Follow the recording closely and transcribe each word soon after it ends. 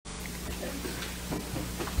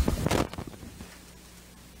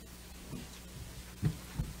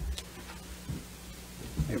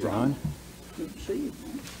Hey, Ron. Good to see you.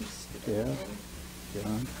 Yeah.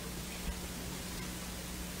 John.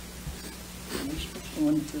 We're supposed to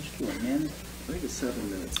limit this to a minute. I think it's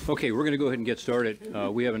 7 minutes. Okay, we're going to go ahead and get started.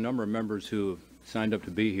 We have a number of members who signed up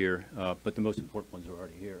to be here, but the most important ones are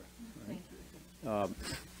already here. Right?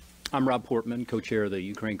 I'm Rob Portman, co-chair of the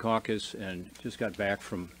Ukraine caucus, and just got back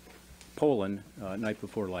from Poland night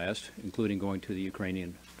before last, including going to the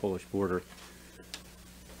Ukrainian-Polish border.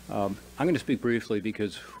 I'm going to speak briefly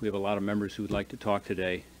because we have a lot of members who would like to talk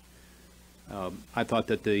today. I thought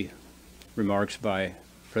that the remarks by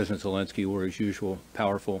President Zelensky were, as usual,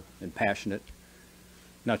 powerful and passionate.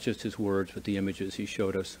 Not just his words, but the images he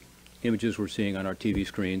showed us. Images we're seeing on our TV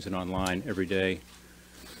screens and online every day.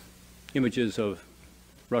 Images of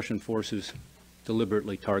Russian forces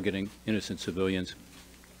deliberately targeting innocent civilians.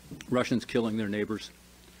 Russians killing their neighbors.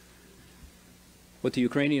 What the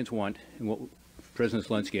Ukrainians want, and what President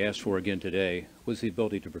Zelensky asked for again today, was the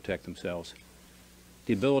ability to protect themselves.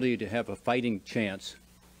 The ability to have a fighting chance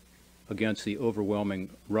against the overwhelming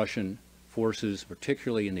Russian forces,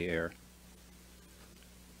 particularly in the air.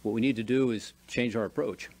 What we need to do is change our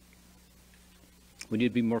approach. We need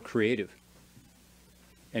to be more creative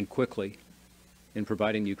and quickly in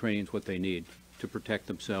providing the Ukrainians what they need to protect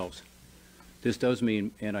themselves. This does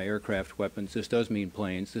mean anti-aircraft weapons. This does mean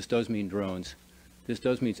planes. This does mean drones. This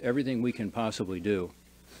does mean everything we can possibly do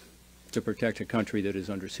to protect a country that is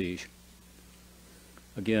under siege.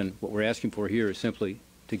 Again, what we're asking for here is simply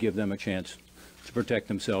to give them a chance to protect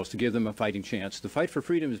themselves, to give them a fighting chance. The fight for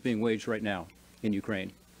freedom is being waged right now in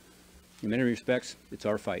Ukraine. In many respects, it's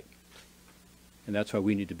our fight. And that's why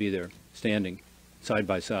we need to be there, standing side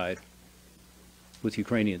by side with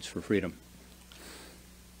Ukrainians for freedom.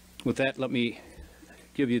 With that, let me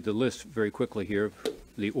give you the list very quickly here,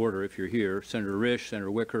 the order if you're here. Senator Risch,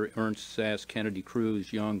 Senator Wicker, Ernst, Sass, Kennedy,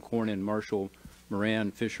 Cruz, Young, Cornyn, Marshall,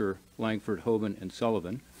 Moran, Fisher, Langford, Hoban, and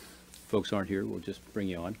Sullivan. Folks aren't here, we'll just bring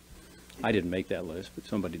you on. I didn't make that list, but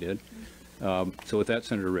somebody did. So with that,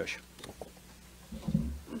 Senator Risch.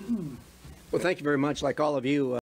 Well, thank you very much. Like all of you,